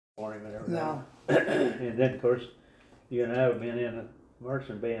for him and everything. No. And then, of course, you and I have been in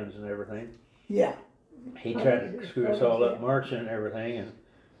marching bands and everything. Yeah. He tried to screw us all up marching and everything, and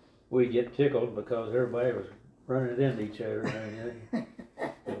we get tickled because everybody was running into each other and everything.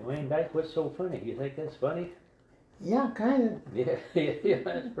 Wayne Dyke, what's so funny? You think that's funny? Yeah, kind of. Yeah,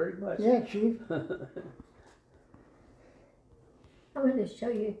 that's pretty much. Yeah, Chief. I'm going to show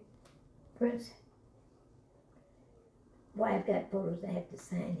you, Prince. Why I've got photos I have to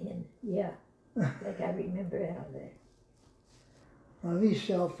sign in. Yeah, like I remember how that. Well, these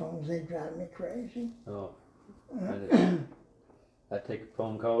cell phones, they drive me crazy. Oh, I take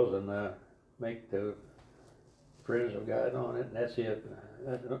phone calls and make the friends I've got on it, and that's it.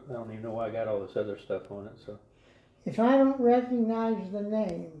 I don't even know why I got all this other stuff on it. So If I don't recognize the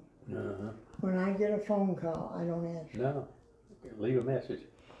name uh-huh. when I get a phone call, I don't answer. No, leave a message.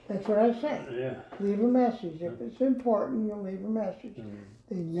 That's what I say. Yeah. Leave a message. If it's important, you'll leave a message.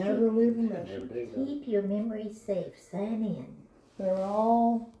 They never leave a message. Keep your memory safe. Sign in. They're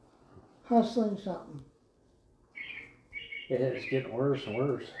all hustling something. Yeah, it's getting worse and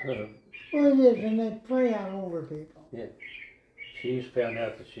worse. Well, it is, and they prey on older people. Yeah. She's found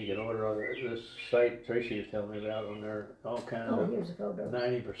out that she could order all this site Tracy was telling me about on there, all kinds of Here's a photo.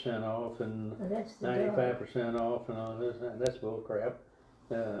 90% off and Oh, that's the 95% off and all this, and that's bull crap.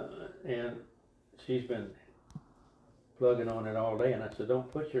 And she's been plugging on it all day, and I said, don't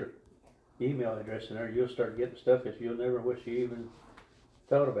put your email address in there. You'll start getting stuff that you'll never wish you even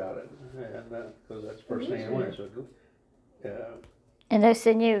thought about it, and because that's the first thing I want. So, and they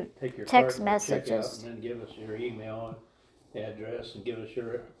send you take your text card messages. and then give us your email address and give us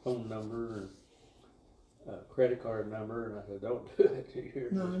your phone number and credit card number. And I said, don't do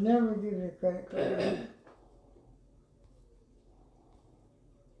it. No, I never give you a credit card.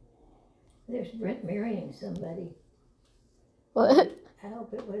 There's Brent marrying somebody. What? I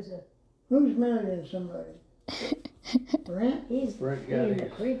hope it was a. Who's marrying somebody? Brent? He's Brent got being a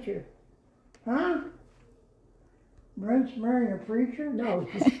his. preacher. Huh? Brent's marrying a preacher? No,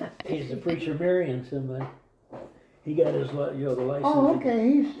 he's not. He's the preacher marrying somebody. He got his, the license. Oh,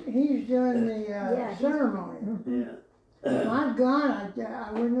 okay. He's doing the Yeah, ceremony. Yeah. My God,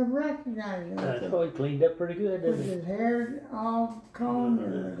 I wouldn't have recognized him. I know, he cleaned up pretty good, With didn't he? his hair all combed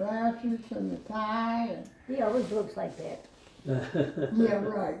and the glasses and the tie. He always looks like that. Yeah,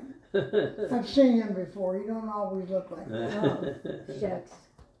 right. I've seen him before. He don't always look like that. Oh, shucks.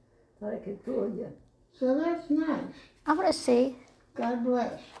 Thought I could fool you. So that's nice. I want to see. God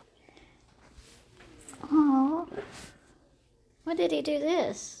bless. Oh, when did he do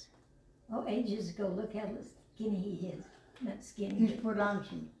this? Oh, ages ago, look how skinny he is. Not skinny, He's put on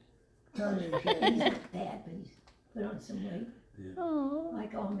some tongue in but cheek. he's not fat, but he's put on some weight, Oh,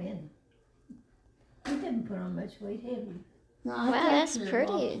 like all men. You haven't put on much weight, have you? No, I wow, think that's he lost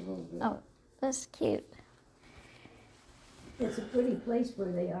pretty. a little bit. Oh, that's cute. It's a pretty place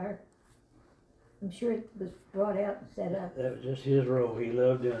where they are. I'm sure it was brought out and set up. That was just his role. He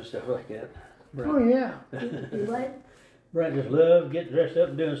loved doing stuff like that. Oh, yeah. You what? Brent just loved getting dressed up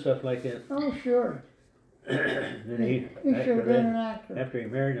and doing stuff like that. Oh, sure. Then He should have been an actor. after he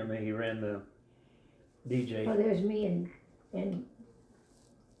married him, he ran the DJ Oh, there's me and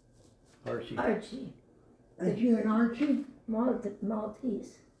Archie. Archie, Is you and Archie?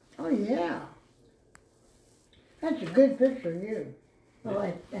 Maltese. Oh, yeah. That's a good picture of you. Oh,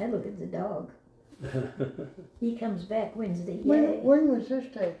 I look at the dog. He comes back Wednesday. Yay. When was this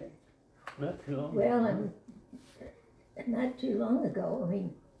taken? Not too long. Well, not too long ago. I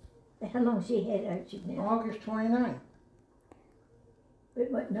mean, how long she had Archie now? August 29th. But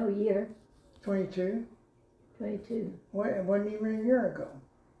what, no year, 22. 22. It wasn't even a year ago.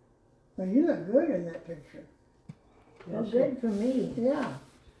 Well, you look good in that picture. Well, good for me. Yeah.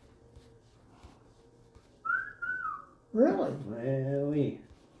 Really?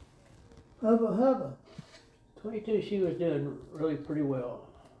 Well, Hubba hubba. 22, she was doing really pretty well.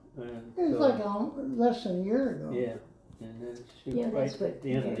 And It was so, like less than a year ago. yeah. And then she Yeah, was that's right what- at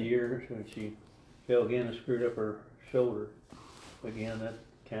the end of the year when she fell again and screwed up her shoulder again. That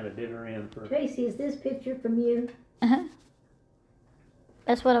kind of did her in for. Tracy, is this picture from you? Uh-huh.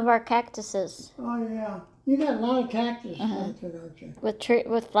 That's one of our cactuses Oh, yeah. You got a lot of cactus plants, don't you?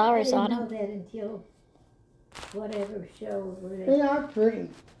 with flowers on I didn't them. know that until whatever show where they. They are pretty.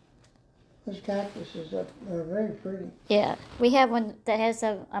 Those cactuses are very pretty. Yeah, we have one that has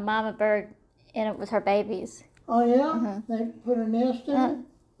a mama bird in it with her babies. Oh, yeah? Mhm. They put a nest in Uh. it?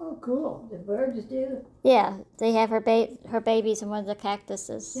 Oh, cool. The birds do. Yeah, they have her babies in one of the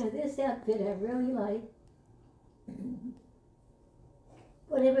cactuses. Now this outfit I really like.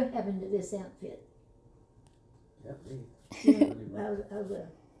 Whatever happened to this outfit? Yeah, You know, of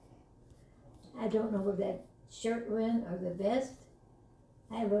I don't know where that shirt went or the vest.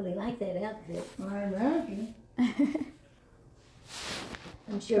 I really like that outfit. I imagine.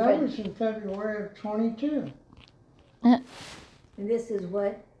 I'm sure. That But, was in February of 22, and this is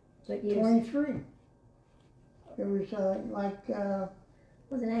what year? 23. It was Well,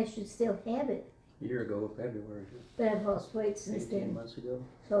 then I should still have it. A year ago, February, But I've lost weight since 18 then, months ago.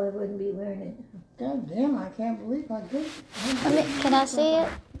 so I wouldn't be wearing it. God damn, I can't believe I did. I mean, can I see it?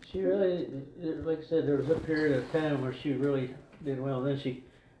 She really, like I said, there was a period of time where she really did well. Then she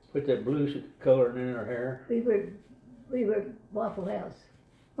put that blue color in her hair. We were Waffle House.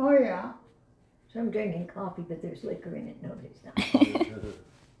 Oh, yeah. So I'm drinking coffee, but there's liquor in it. No, there's not.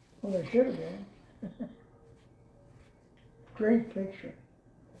 Well, there should have been. Great picture.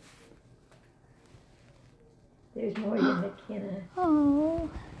 There's more than McKenna. Oh.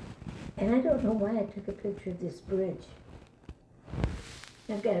 And I don't know why I took a picture of this bridge.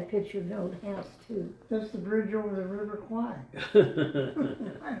 I've got a picture of an old house too. That's the bridge over the River Kwai.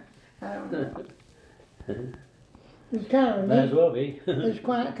 I don't know. It's kind of a Might as neat, well be. it's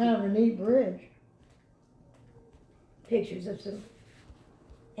quite kind of a neat bridge. Pictures of some.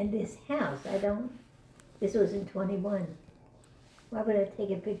 And this house, this was in 21. Why would I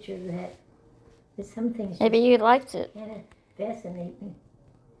take a picture of that? There's some things Maybe you liked it. kind of fascinate me.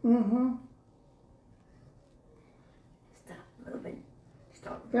 Mm-hmm. Stop moving.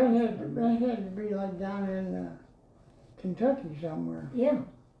 Stop That moving. had to be like down in Kentucky somewhere. Yeah.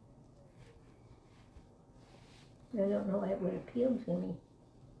 I don't know why it would appeal to me.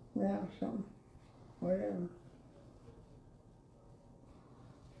 Yeah, something. Whatever.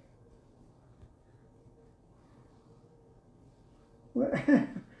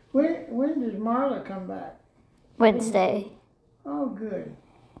 When does Marla come back? Wednesday. Oh, good.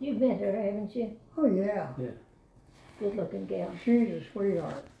 You've met her, haven't you? Oh, yeah. Good looking gal. She's a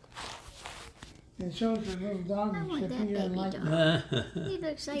sweetheart. And so's her little dog, I want except that he doesn't baby like dog. me. He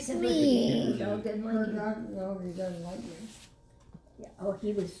looks like Except me. the dog doesn't Her like you. dog, no, he doesn't like me. Yeah. Oh,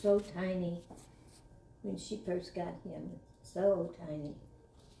 he was so tiny when she first got him. So tiny.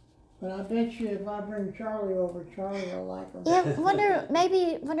 But I bet you if I bring Charlie over, Charlie will like him. Yeah,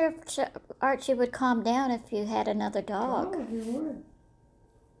 wonder if Archie would calm down if you had another dog. Oh, he would.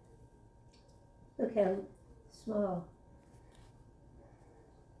 Look how small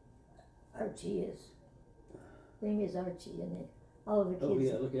Archie is. His name is Archie, isn't it? All of her Oh kids,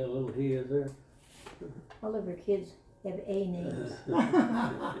 yeah, look how little he is there. all of her kids have A names.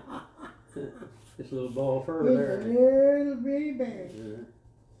 This little ball of fur He's a there. little bitty baby. Yeah.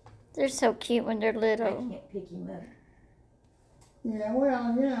 They're so cute when they're I little. can't pick him up. Yeah,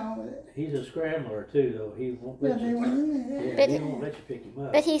 well, you know, He's a scrambler too, though. He won't yeah, let they you. want Yeah, But he he- won't let you pick him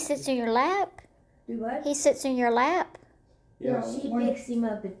up. But he sits in your lap. Do what? He sits in your lap. Yeah. She when- picks him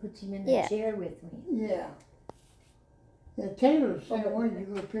up and puts him in the Yeah. chair with me. Yeah. Yeah, Taylor's the same way. You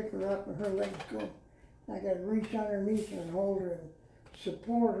go pick her up and her legs go, I gotta reach underneath her and hold her and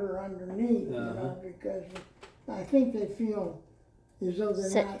support her underneath, you know, because I think they feel as though they're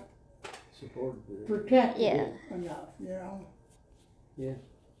Sit- not Supported. protected Yeah. enough, you know.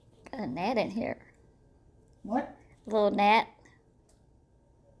 Got a gnat in here. What? Little gnat.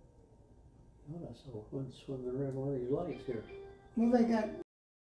 Oh, I saw one swimming around one of these lights here. Well, they got